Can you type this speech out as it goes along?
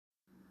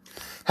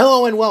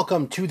Hello and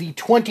welcome to the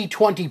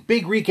 2020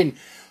 Big Rican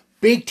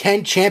Big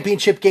Ten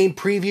Championship Game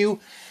Preview.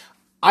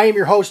 I am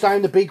your host, I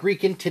am the Big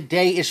Rican.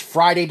 Today is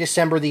Friday,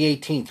 December the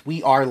 18th.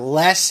 We are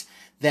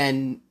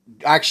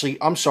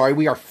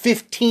we are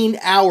 15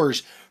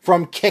 hours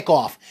from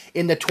kickoff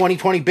in the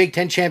 2020 Big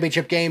Ten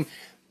Championship Game.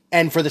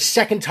 And for the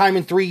second time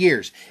in 3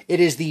 years, it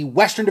is the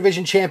Western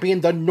Division champion,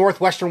 the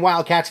Northwestern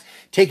Wildcats,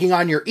 taking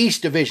on your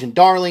East Division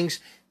darlings,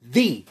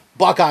 the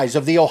Buckeyes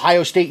of The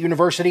Ohio State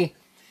University.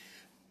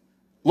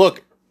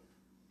 Look,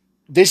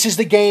 this is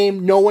the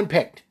game no one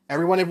picked.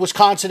 Everyone had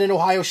Wisconsin and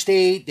Ohio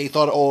State. They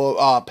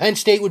thought Penn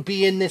State would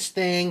be in this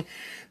thing.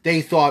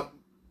 They thought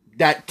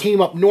that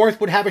team up north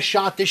would have a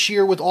shot this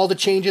year with all the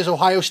changes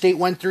Ohio State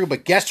went through.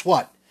 But guess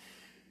what?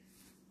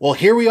 Well,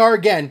 here we are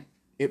again.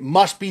 It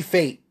must be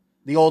fate,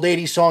 the old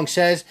 80s song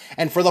says.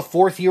 And for the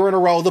fourth year in a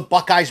row, the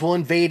Buckeyes will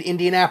invade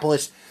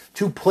Indianapolis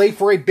to play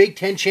for a Big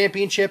Ten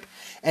championship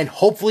and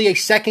hopefully a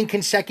second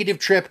consecutive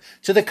trip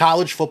to the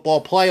college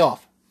football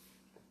playoff.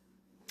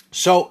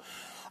 So,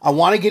 I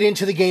want to get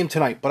into the game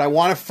tonight, but I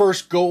want to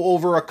first go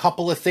over a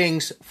couple of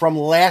things from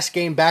last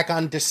game back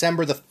on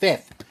December the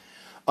 5th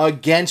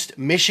against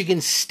Michigan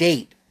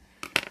State.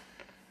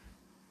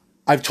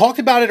 I've talked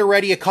about it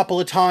already a couple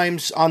of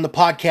times on the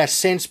podcast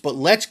since, but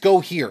let's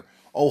go here.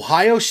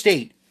 Ohio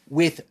State,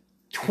 with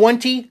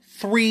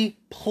 23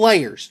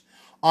 players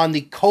on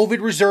the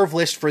COVID reserve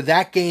list for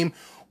that game,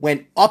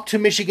 went up to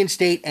Michigan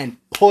State and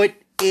put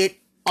it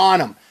on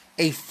them.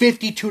 A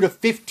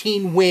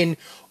 52-15 win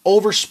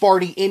over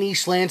Sparty in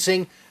East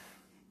Lansing.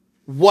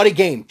 What a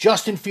game.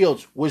 Justin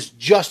Fields was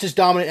just as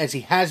dominant as he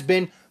has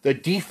been. The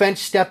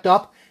defense stepped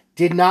up,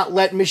 did not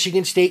let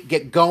Michigan State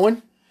get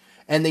going,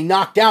 and they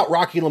knocked out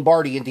Rocky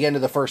Lombardi at the end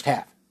of the first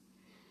half.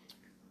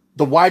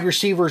 The wide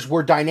receivers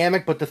were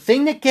dynamic, but the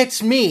thing that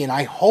gets me, and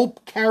I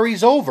hope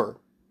carries over,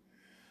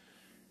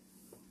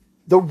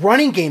 the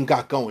running game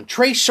got going.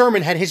 Trey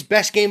Sermon had his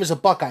best game as a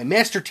Buckeye.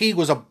 Master Teague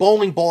was a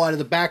bowling ball out of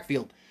the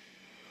backfield.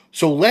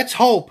 So let's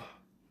hope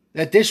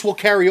that this will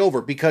carry over,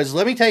 because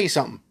let me tell you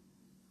something.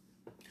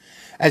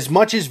 As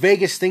much as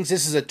Vegas thinks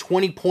this is a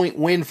 20-point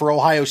win for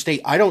Ohio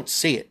State, I don't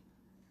see it.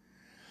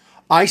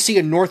 I see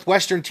a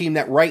Northwestern team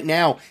that right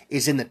now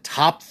is in the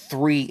top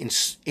 3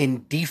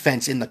 in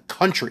defense in the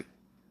country.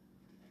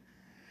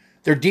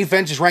 Their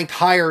defense is ranked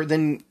higher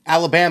than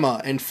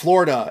Alabama and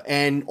Florida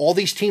and all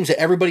these teams that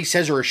everybody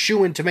says are a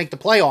shoo-in to make the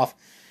playoff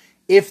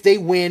if they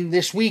win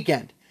this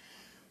weekend.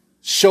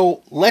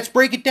 So let's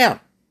break it down.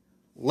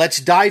 Let's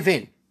dive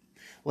in.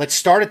 Let's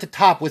start at the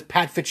top with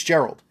Pat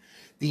Fitzgerald,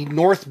 the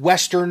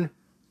Northwestern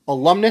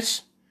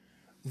alumnus,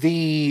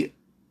 the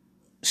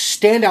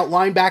standout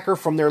linebacker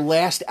from their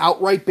last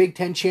outright Big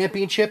Ten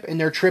championship and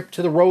their trip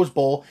to the Rose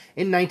Bowl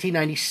in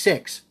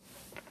 1996.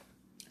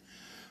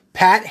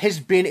 Pat has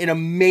been an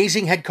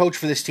amazing head coach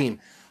for this team.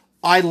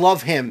 I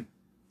love him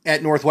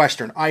at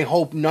Northwestern. I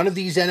hope none of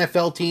these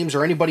NFL teams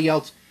or anybody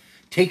else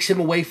takes him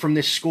away from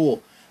this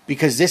school,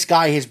 because this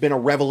guy has been a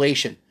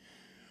revelation.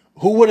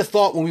 Who would have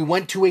thought when we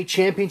went to a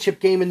championship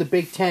game in the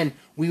Big Ten,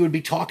 we would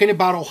be talking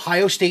about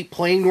Ohio State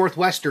playing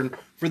Northwestern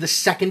for the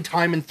second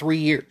time in 3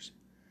 years?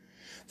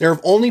 There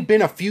have only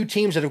been a few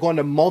teams that have gone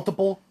to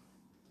multiple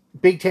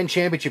Big Ten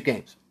championship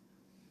games.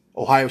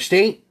 Ohio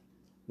State,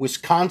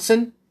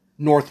 Wisconsin,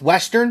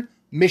 Northwestern,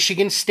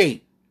 Michigan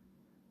State.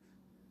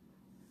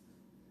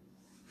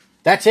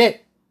 That's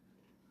it.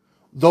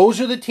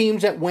 Those are the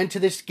teams that went to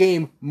this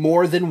game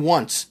more than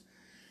once.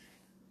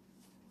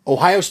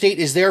 Ohio State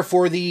is there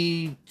for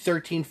the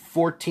 13,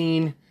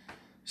 14,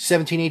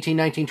 17, 18,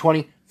 19,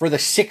 20, for the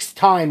 6th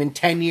time in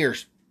 10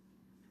 years.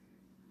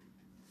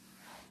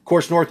 Of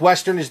course,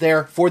 Northwestern is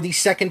there for the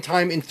 2nd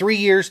time in 3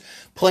 years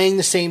playing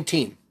the same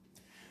team.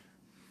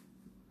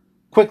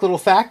 Quick little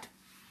fact,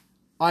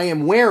 I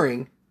am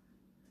wearing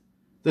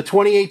the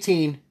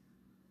 2018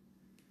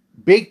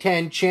 Big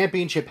Ten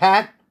Championship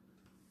hat.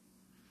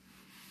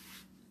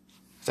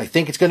 So I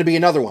think it's going to be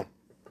another one,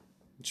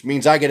 which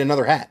means I get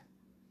another hat.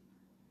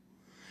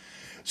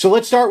 So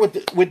let's start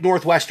with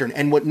Northwestern.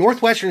 And what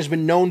Northwestern has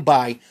been known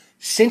by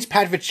since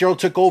Pat Fitzgerald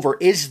took over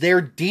is their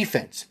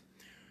defense.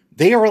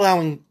 They are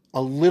allowing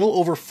a little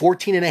over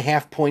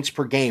 14.5 points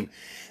per game.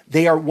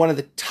 They are one of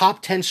the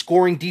top 10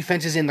 scoring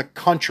defenses in the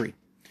country.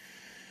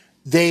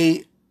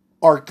 They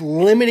are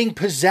limiting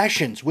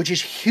possessions, which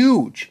is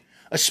huge,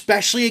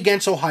 especially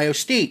against Ohio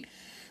State.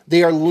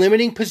 They are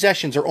limiting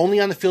possessions. They're only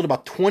on the field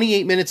about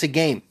 28 minutes a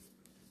game.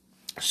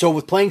 So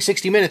with playing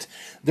 60 minutes,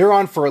 they're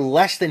on for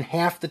less than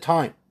half the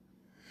time.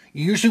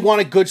 You usually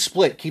want a good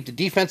split. Keep the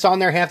defense on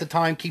there half the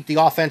time. Keep the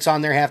offense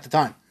on there half the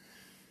time.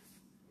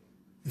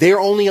 They're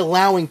only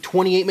allowing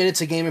 28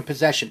 minutes a game in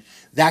possession.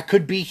 That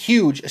could be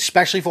huge,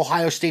 especially if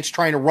Ohio State's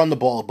trying to run the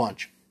ball a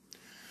bunch.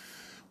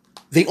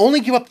 They only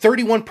give up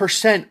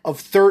 31%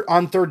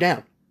 on third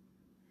down.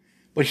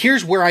 But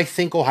here's where I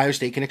think Ohio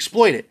State can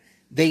exploit it.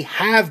 They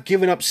have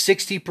given up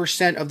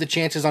 60% of the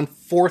chances on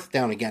 4th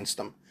down against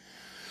them.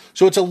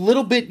 So it's a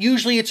little bit,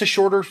 usually it's a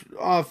shorter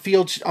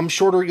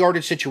shorter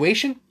yardage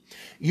situation.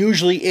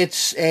 Usually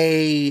it's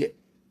a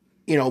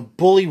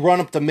bully run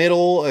up the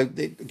middle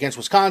against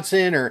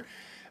Wisconsin or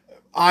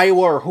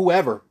Iowa or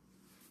whoever.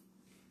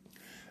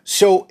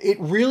 So it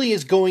really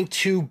is going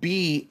to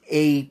be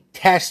a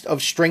test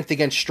of strength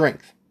against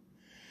strength.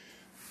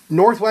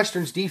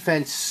 Northwestern's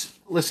defense,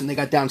 listen, they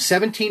got down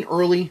 17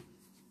 earlier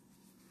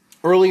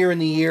in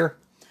the year.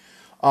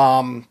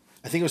 I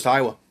think it was to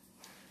Iowa.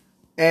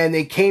 And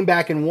they came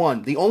back and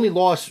won. The only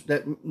loss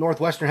that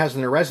Northwestern has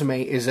in their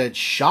resume is a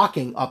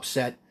shocking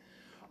upset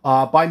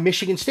by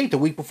Michigan State the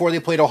week before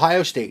they played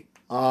Ohio State.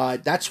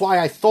 That's why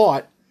I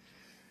thought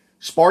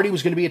Sparty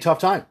was going to be a tough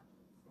time.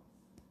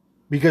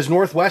 Because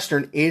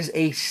Northwestern is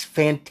a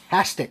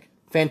fantastic,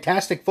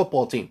 fantastic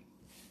football team.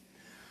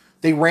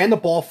 They ran the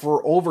ball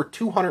for over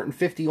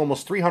 250,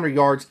 almost 300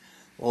 yards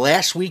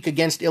last week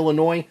against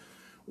Illinois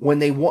when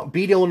they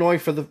beat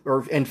Illinois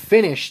and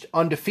finished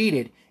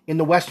undefeated in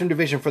the Western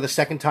Division for the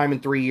second time in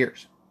 3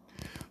 years.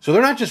 So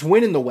they're not just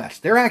winning the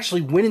West. They're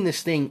actually winning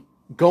this thing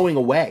going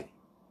away.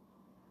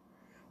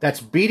 That's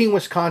beating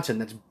Wisconsin.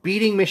 That's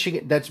beating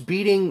Michigan. That's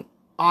beating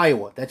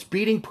Iowa. That's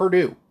beating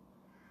Purdue.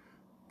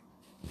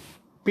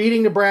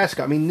 Beating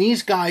Nebraska. I mean,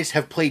 these guys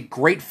have played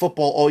great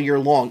football all year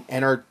long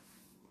and are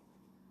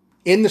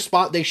in the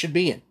spot they should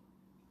be in.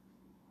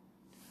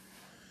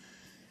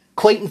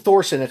 Clayton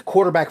Thorson, at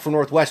quarterback for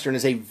Northwestern,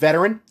 is a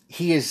veteran.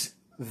 He is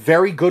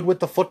very good with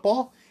the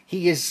football.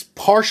 He is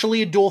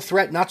partially a dual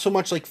threat, not so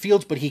much like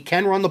Fields, but he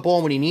can run the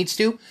ball when he needs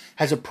to.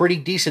 Has a pretty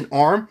decent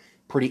arm,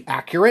 pretty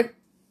accurate.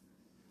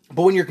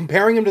 But when you're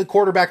comparing him to the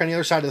quarterback on the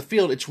other side of the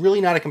field, it's really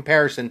not a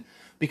comparison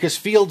because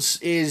Fields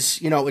is,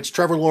 it's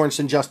Trevor Lawrence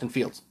and Justin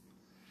Fields.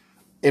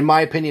 In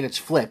my opinion, it's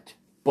flipped,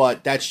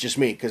 but that's just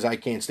me because I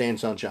can't stand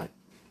sunshine.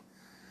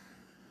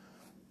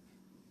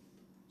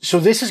 So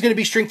this is going to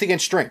be strength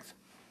against strength.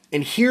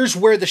 And here's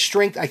where the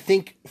strength, I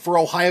think, for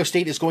Ohio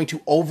State is going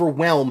to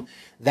overwhelm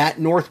that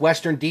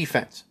Northwestern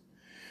defense.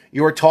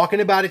 You are talking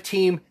about a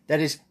team that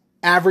is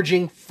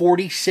averaging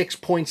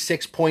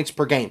 46.6 points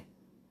per game.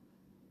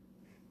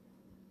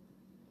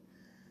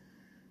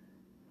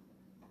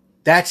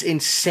 That's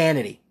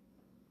insanity.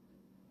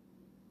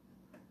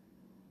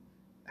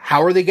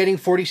 How are they getting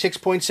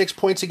 46.6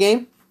 points a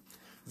game?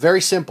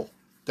 Very simple.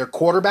 Their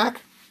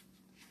quarterback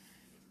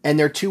and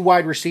their two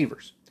wide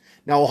receivers.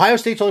 Now, Ohio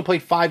State's only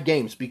played 5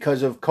 games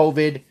because of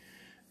COVID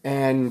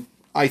and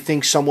I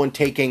think someone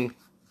taking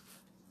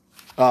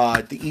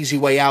the easy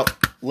way out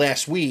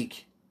last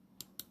week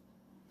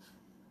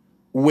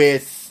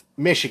with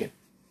Michigan.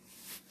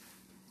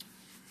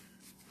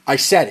 I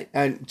said it,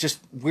 and just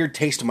weird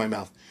taste in my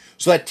mouth.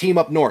 So that team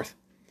up north.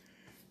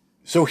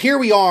 So here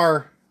we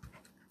are.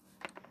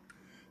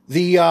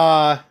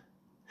 I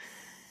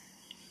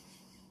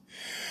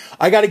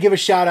got to give a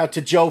shout out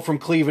to Joe from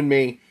Cleveland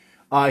Me.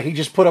 He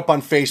just put up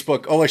on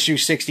Facebook, OSU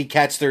 60,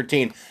 Cats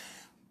 13.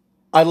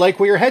 I like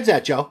where your head's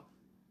at, Joe.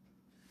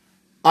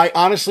 I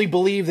honestly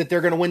believe that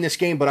they're going to win this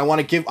game, but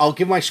I'll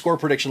give my score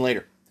prediction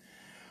later.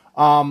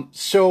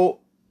 So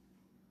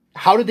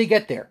how did they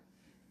get there?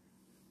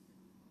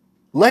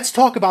 Let's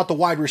talk about the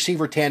wide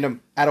receiver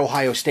tandem at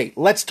Ohio State.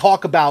 Let's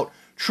talk about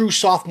true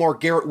sophomore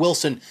Garrett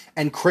Wilson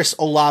and Chris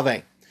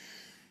Olave.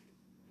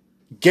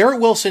 Garrett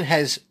Wilson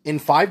has, in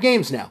 5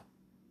 games now,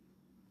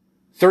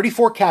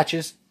 34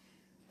 catches,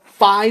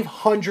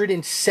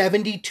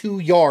 572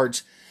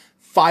 yards,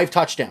 5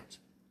 touchdowns.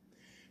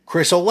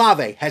 Chris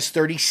Olave has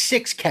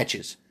 36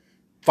 catches,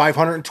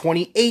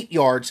 528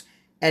 yards,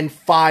 and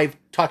 5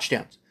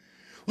 touchdowns.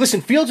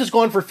 Listen, Fields has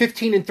gone for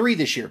 15-3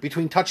 this year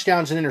between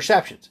touchdowns and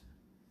interceptions.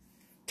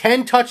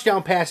 10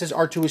 touchdown passes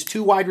are to his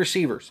 2 wide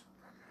receivers.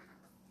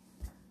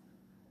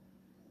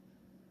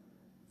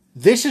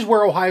 This is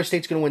where Ohio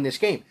State's going to win this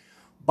game.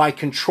 By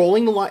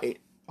controlling the line,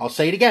 I'll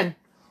say it again,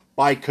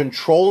 by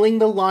controlling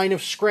the line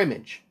of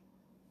scrimmage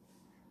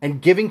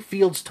and giving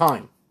Fields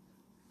time.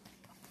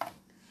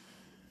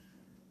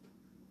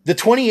 The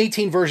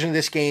 2018 version of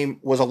this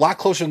game was a lot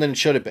closer than it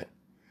should have been.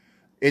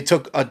 It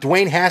took a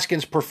Dwayne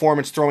Haskins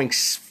performance throwing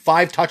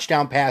 5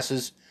 touchdown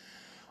passes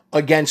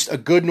against a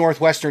good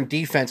Northwestern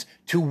defense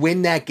to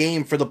win that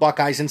game for the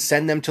Buckeyes and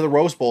send them to the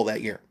Rose Bowl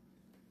that year.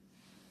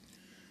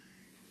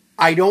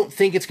 I don't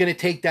think it's going to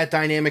take that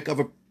dynamic of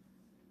a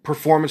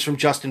performance from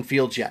Justin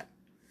Fields yet.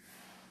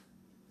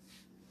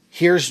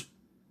 Here's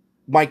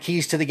my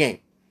keys to the game.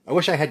 I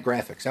wish I had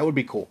graphics. That would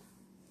be cool.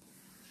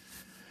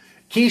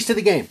 Keys to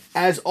the game.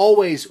 As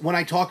always, when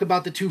I talk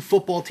about the 2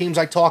 football teams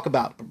I talk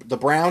about, the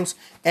Browns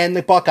and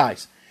the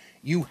Buckeyes,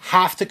 you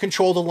have to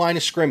control the line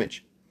of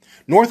scrimmage.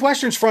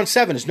 Northwestern's front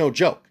 7 is no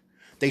joke.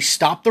 They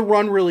stop the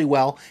run really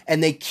well,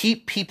 and they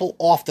keep people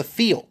off the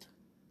field.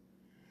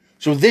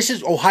 So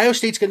Ohio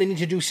State's going to need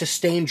to do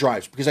sustained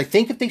drives, because I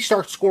think if they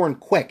start scoring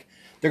quick,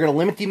 they're going to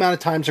limit the amount of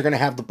times they're going to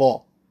have the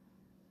ball.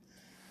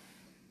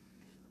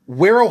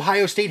 Where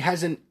Ohio State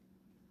has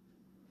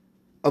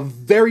a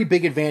very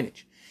big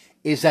advantage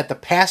is that the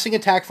passing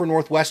attack for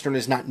Northwestern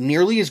is not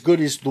nearly as good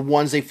as the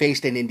ones they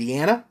faced in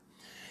Indiana.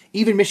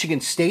 Even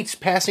Michigan State's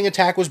passing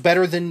attack was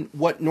better than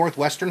what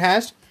Northwestern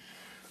has.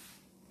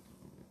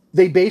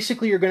 They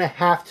basically are going to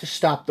have to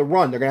stop the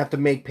run. They're going to have to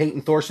make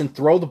Peyton Thorson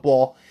throw the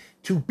ball,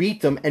 to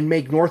beat them and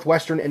make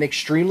Northwestern an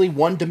extremely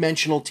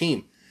one-dimensional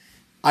team.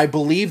 I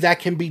believe that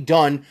can be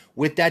done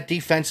with that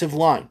defensive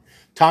line.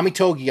 Tommy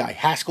Togiai,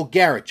 Haskell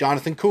Garrett,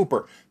 Jonathan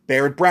Cooper,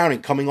 Barrett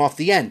Browning coming off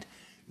the end.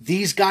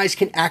 These guys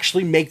can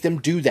actually make them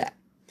do that.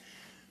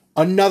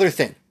 Another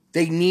thing,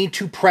 they need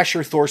to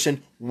pressure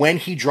Thorson when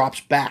he drops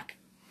back.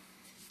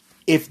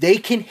 If they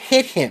can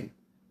hit him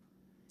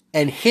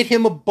and hit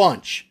him a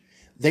bunch,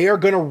 they are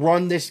going to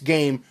run this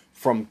game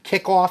from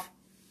kickoff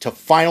to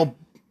final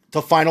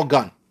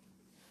gun.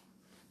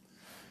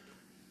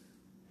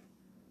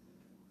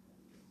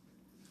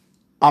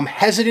 I'm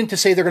hesitant to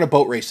say they're going to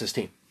boat race this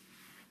team.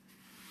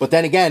 But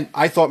then again,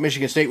 I thought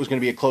Michigan State was going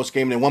to be a close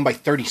game, and they won by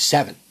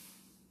 37.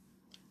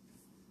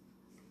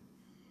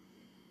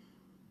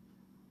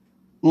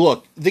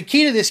 Look, the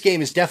key to this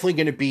game is definitely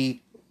going to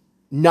be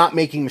not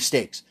making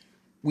mistakes.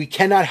 We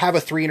cannot have a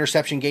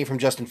 3-interception game from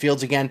Justin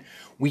Fields again.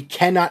 We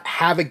cannot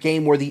have a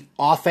game where the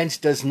offense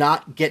does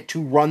not get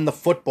to run the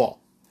football.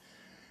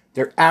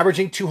 They're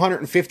averaging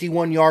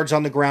 251 yards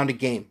on the ground a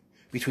game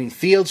between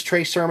Fields,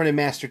 Trey Sermon, and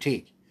Master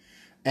Teague.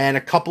 And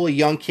a couple of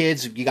young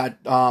kids. You got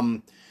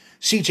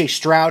C.J.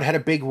 Stroud had a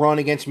big run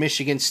against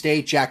Michigan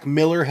State. Jack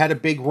Miller had a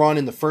big run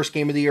in the first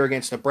game of the year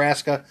against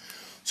Nebraska.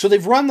 So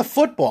they've run the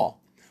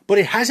football, but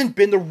it hasn't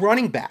been the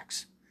running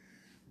backs.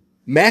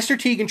 Master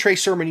Teague and Trey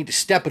Sermon need to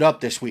step it up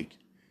this week.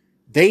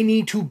 They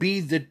need to be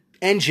the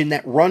engine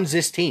that runs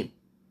this team.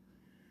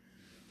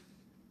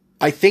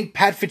 I think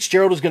Pat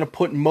Fitzgerald is going to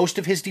put most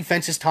of his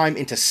defense's time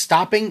into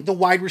stopping the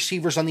wide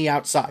receivers on the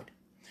outside.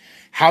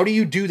 How do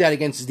you do that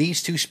against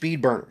these two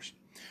speed burners?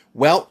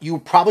 Well, you're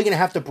probably going to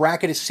have to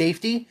bracket a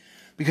safety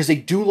because they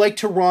do like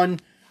to run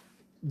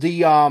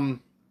the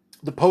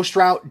post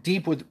route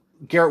deep with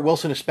Garrett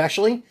Wilson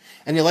especially,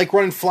 and they like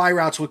running fly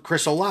routes with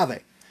Chris Olave.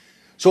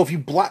 So if you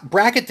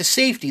bracket the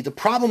safety, the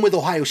problem with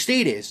Ohio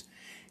State is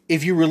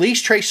if you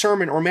release Trey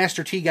Sermon or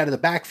Master Teague out of the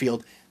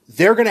backfield,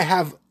 they're going to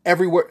have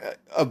everywhere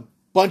a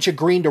bunch of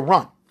green to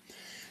run.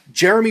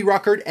 Jeremy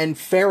Ruckert and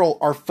Farrell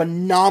are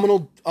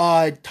phenomenal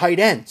tight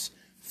ends.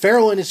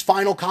 Farrell in his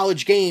final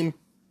college game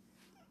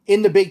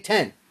in the Big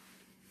Ten,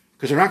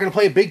 because they're not going to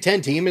play a Big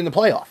Ten team in the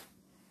playoff.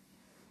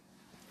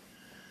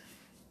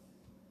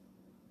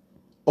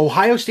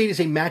 Ohio State is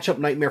a matchup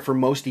nightmare for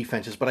most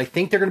defenses, but I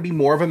think they're going to be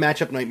more of a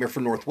matchup nightmare for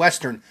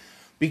Northwestern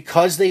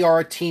because they are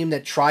a team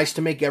that tries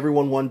to make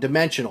everyone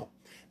one-dimensional.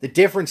 The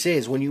difference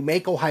is when you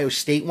make Ohio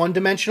State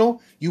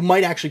one-dimensional, you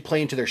might actually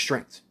play into their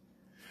strengths.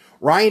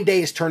 Ryan Day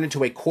has turned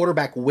into a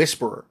quarterback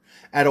whisperer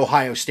at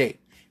Ohio State.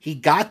 He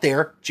got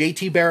there.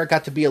 J.T. Barrett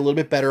got to be a little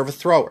bit better of a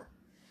thrower.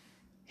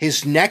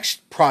 His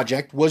next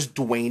project was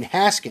Dwayne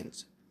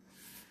Haskins.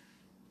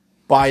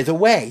 By the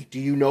way, do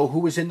you know who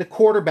was in the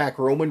quarterback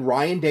room when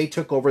Ryan Day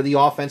took over the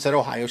offense at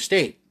Ohio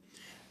State?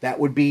 That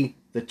would be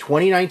the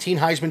 2019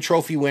 Heisman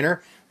Trophy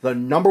winner, the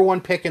number one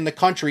pick in the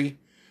country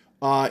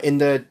in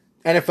the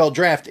NFL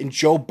draft, and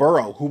Joe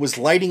Burrow, who was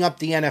lighting up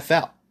the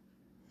NFL.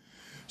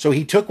 So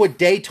he took what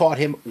Day taught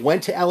him,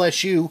 went to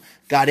LSU,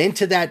 got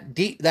into that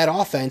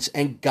offense,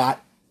 and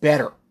got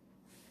better.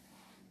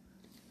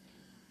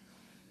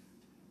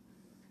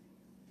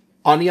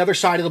 On the other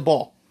side of the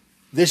ball,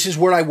 this is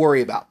what I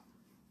worry about.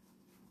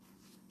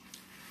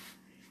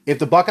 If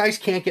the Buckeyes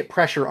can't get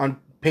pressure on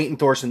Peyton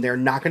Thorson, they're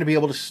not going to be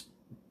able to...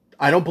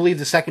 I don't believe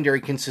the secondary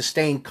can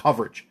sustain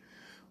coverage.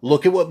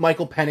 Look at what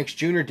Michael Penix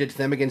Jr. did to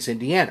them against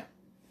Indiana.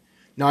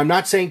 Now, I'm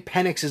not saying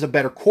Penix is a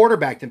better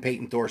quarterback than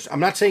Peyton Thorson. I'm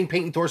not saying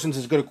Peyton Thorson's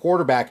as good a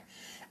quarterback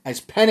as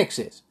Penix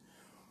is.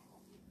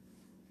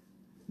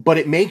 But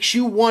it makes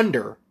you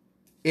wonder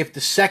if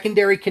the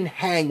secondary can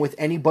hang with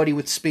anybody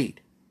with speed.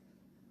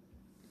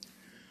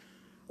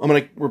 I'm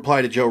going to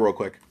reply to Joe real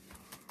quick.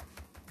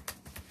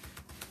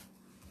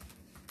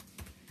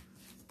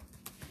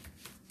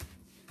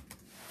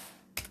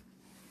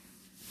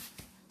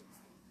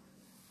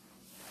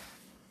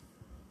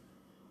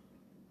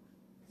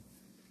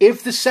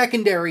 If the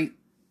secondary,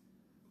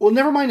 well,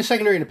 never mind the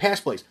secondary in the pass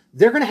plays,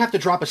 they're going to have to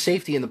drop a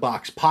safety in the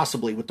box,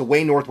 possibly, with the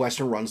way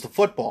Northwestern runs the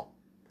football.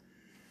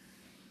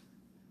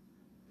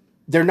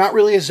 They're not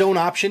really a zone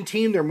option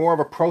team. They're more of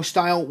a pro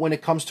style when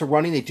it comes to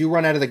running. They do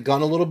run out of the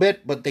gun a little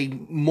bit, but they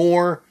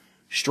more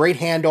straight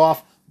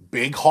handoff,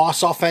 big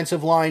hoss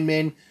offensive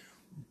linemen,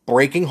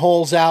 breaking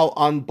holes out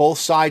on both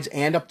sides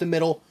and up the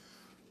middle.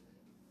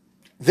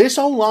 This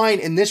O-line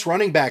and this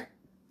running back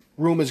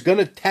room is going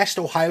to test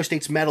Ohio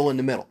State's mettle in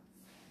the middle.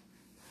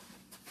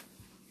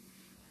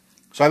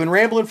 So I've been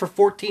rambling for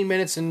 14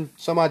 minutes and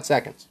some odd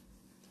seconds.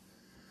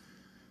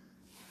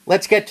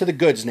 Let's get to the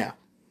goods now.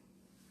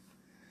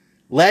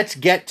 Let's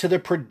get to the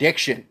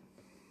prediction.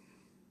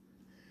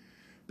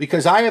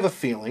 Because I have a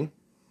feeling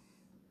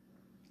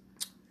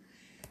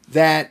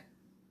that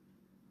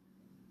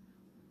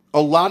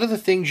a lot of the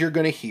things you're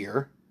going to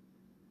hear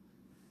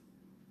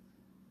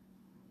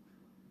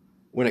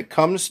when it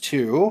comes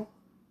to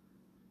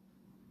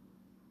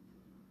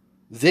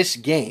this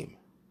game,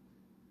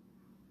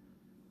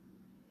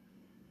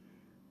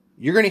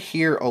 you're going to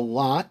hear a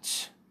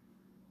lot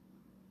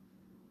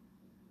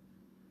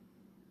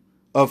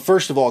of,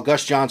 first of all,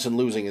 Gus Johnson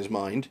losing his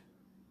mind.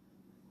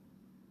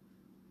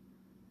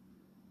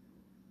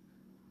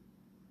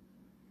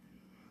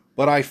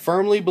 But I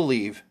firmly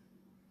believe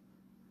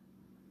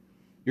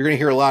you're going to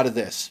hear a lot of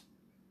this.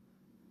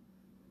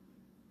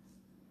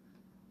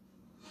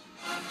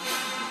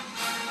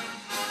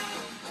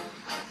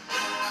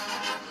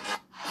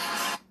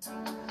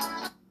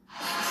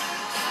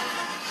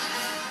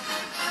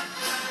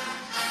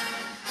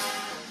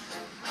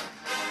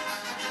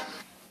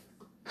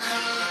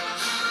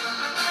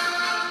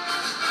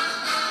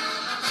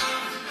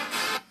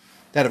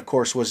 That, of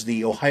course, was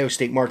the Ohio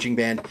State Marching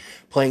Band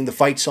playing the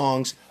fight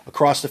songs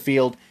across the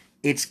field.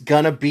 It's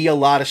going to be a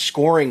lot of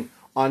scoring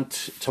on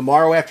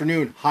tomorrow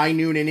afternoon, high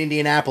noon in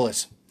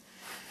Indianapolis.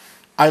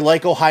 I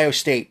like Ohio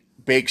State.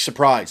 Big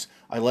surprise.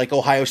 I like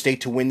Ohio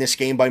State to win this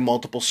game by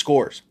multiple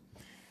scores.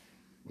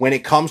 When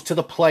it comes to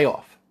the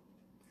playoff,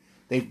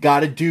 they've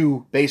got to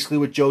do basically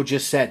what Joe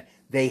just said.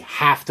 They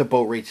have to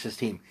boat race this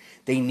team.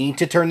 They need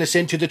to turn this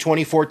into the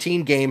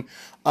 2014 game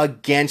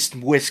against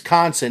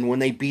Wisconsin when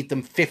they beat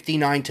them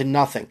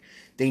 59-0.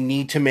 They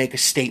need to make a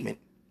statement.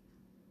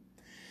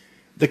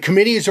 The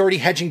committee is already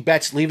hedging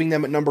bets, leaving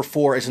them at number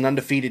 4 as an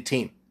undefeated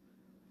team,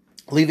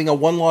 leaving a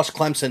one-loss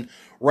Clemson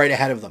right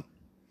ahead of them.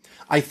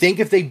 I think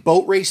if they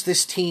boat race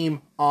this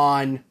team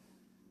on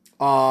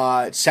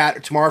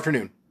tomorrow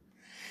afternoon,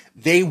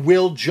 they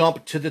will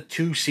jump to the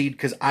 2 seed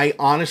because I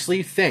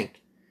honestly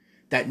think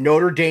that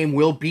Notre Dame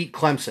will beat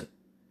Clemson.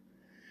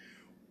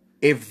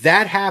 If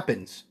that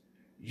happens,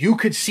 you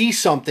could see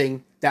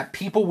something that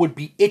people would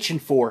be itching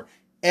for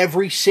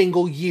every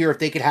single year if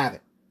they could have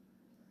it.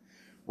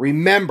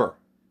 Remember,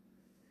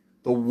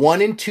 the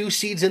 1 and 2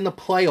 seeds in the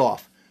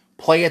playoff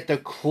play at the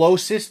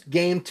closest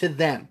game to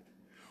them,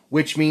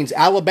 which means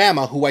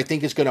Alabama, who I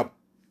think is going to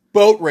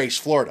boat race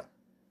Florida.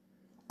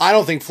 I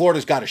don't think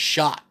Florida's got a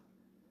shot.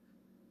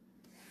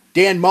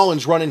 Dan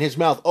Mullen's running his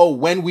mouth,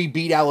 when we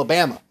beat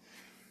Alabama.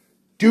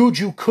 Dude,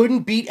 you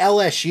couldn't beat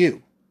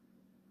LSU.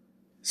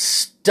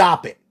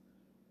 Stop it.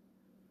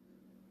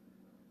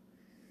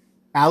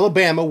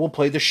 Alabama will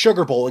play the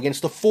Sugar Bowl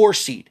against the 4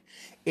 seed.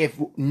 If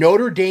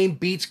Notre Dame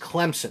beats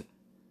Clemson,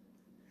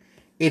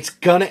 it's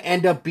going to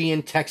end up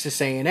being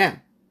Texas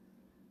A&M.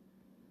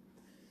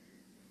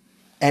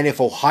 And if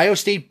Ohio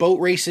State boat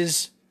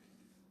races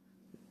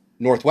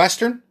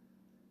Northwestern,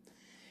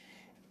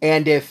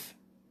 and if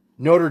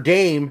Notre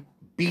Dame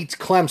beats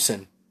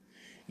Clemson,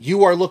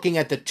 you are looking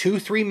at the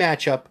 2-3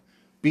 matchup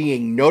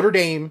being Notre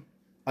Dame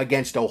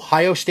against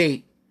Ohio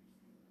State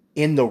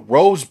in the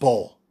Rose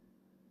Bowl.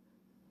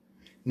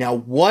 Now,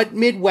 what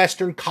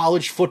Midwestern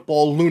college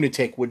football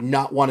lunatic would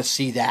not want to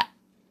see that?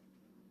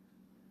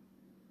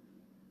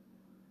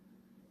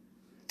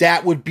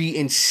 That would be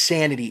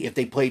insanity if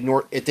they played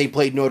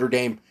Notre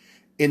Dame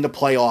in the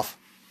playoff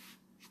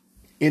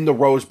in the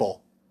Rose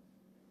Bowl.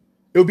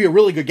 It would be a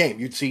really good game.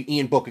 You'd see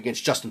Ian Book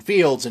against Justin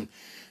Fields,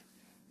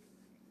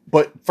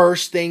 but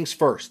first things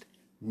first,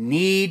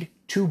 need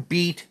to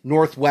beat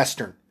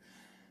Northwestern.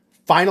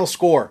 Final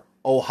score,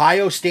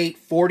 Ohio State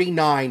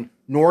 49,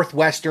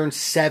 Northwestern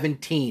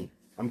 17.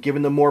 I'm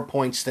giving them more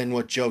points than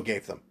what Joe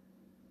gave them.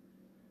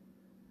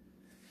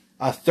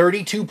 A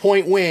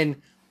 32-point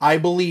win, I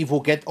believe,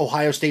 will get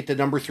Ohio State the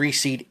number 3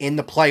 seed in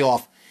the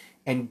playoff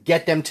and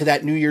get them to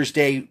that New Year's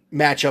Day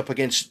matchup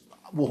against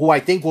who I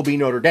think will be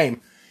Notre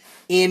Dame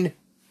in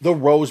the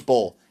Rose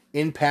Bowl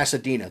in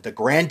Pasadena, the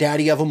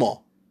granddaddy of them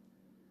all.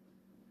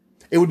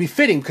 It would be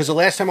fitting because the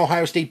last time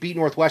Ohio State beat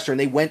Northwestern,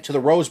 they went to the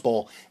Rose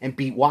Bowl and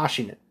beat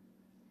Washington.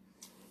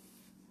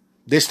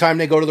 This time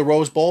they go to the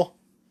Rose Bowl,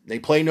 they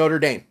play Notre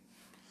Dame.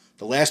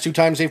 The last 2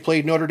 times they've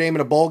played Notre Dame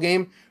in a bowl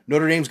game,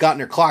 Notre Dame's gotten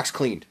their clocks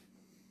cleaned.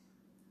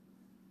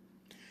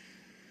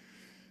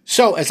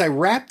 So, as I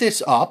wrap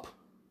this up,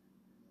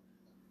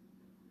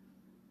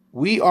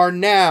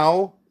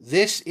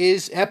 this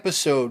is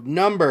episode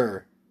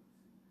number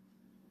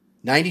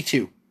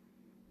 92.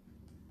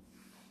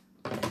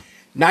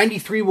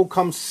 93 will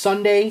come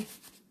Sunday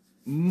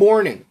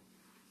morning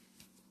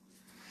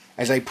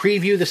as I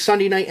preview the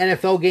Sunday night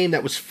NFL game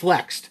that was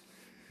flexed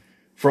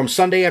from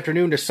Sunday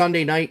afternoon to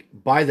Sunday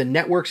night by the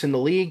networks in the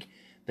league.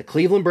 The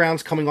Cleveland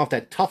Browns, coming off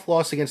that tough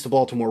loss against the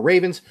Baltimore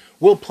Ravens,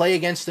 will play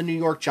against the New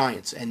York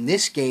Giants. And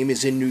this game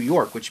is in New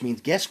York, which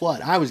means, guess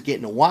what? I was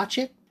getting to watch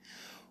it,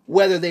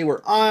 whether they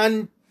were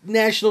on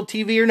national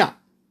TV or not.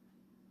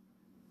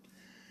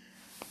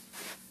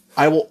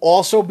 I will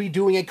also be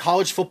doing a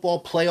college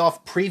football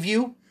playoff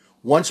preview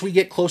once we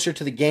get closer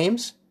to the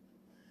games.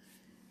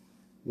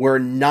 We're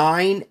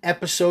 9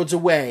 episodes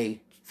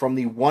away from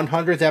the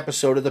 100th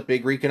episode of the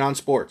Big Recon on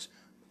Sports.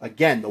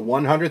 Again, the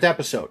 100th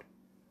episode.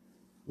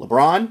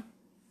 LeBron,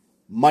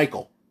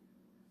 Michael.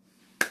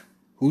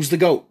 Who's the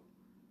GOAT?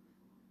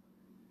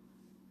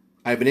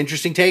 I have an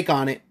interesting take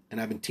on it, and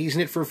I've been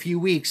teasing it for a few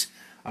weeks.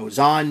 I was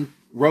on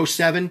Row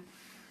 7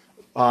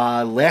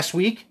 last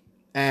week,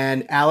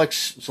 and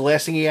Alex, the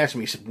last thing he asked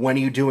me, he said, when are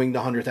you doing the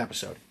 100th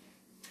episode?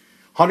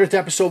 100th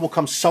episode will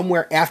come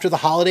somewhere after the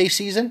holiday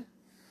season,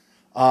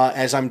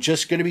 as I'm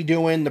just going to be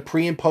doing the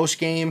pre- and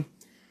post-game.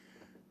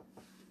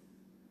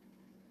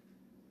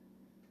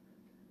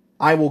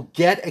 I will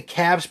get a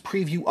Cavs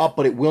preview up,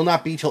 but it will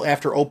not be till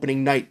after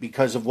opening night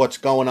because of what's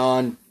going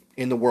on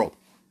in the world.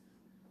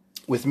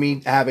 with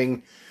me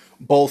having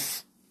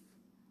both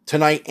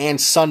tonight and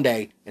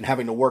Sunday and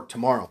having to work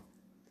tomorrow.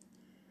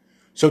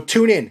 So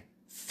tune in.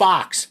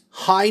 Fox,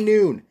 high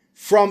noon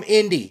from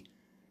Indy.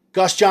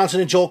 Gus Johnson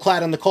and Joel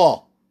Klatt on the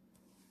call.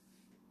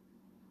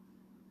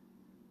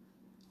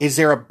 Is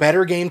there a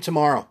better game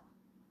tomorrow?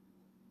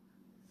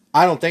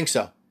 I don't think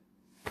so,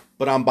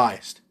 but I'm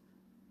biased.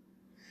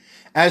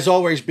 As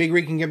always, Big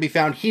Rican can be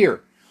found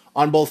here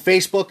on both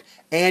Facebook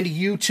and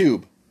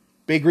YouTube.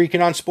 Big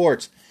Rican on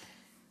Sports.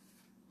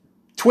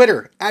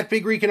 Twitter, at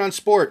Big Rican on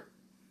Sport.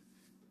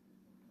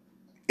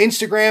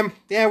 Instagram,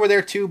 yeah, we're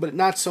there too, but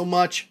not so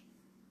much.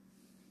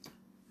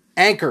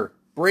 Anchor,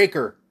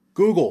 Breaker,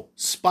 Google,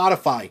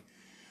 Spotify,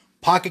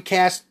 Pocket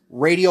Cast,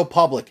 Radio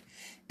Public.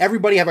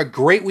 Everybody have a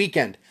great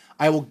weekend.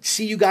 I will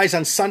see you guys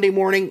on Sunday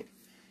morning.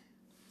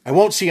 I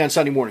won't see you on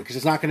Sunday morning because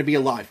it's not going to be a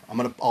live.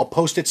 I'll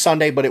post it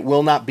Sunday, but it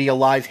will not be a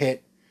live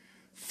hit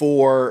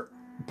for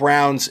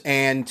Browns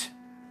and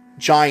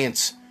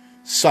Giants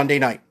Sunday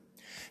night.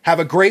 Have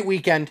a great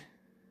weekend.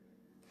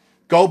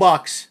 Go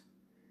Bucks.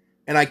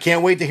 And I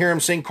can't wait to hear him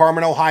sing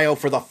Carmen, Ohio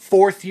for the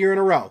 4th year in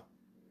a row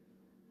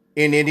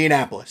in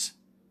Indianapolis.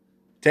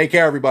 Take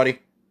care, everybody.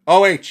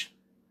 OH.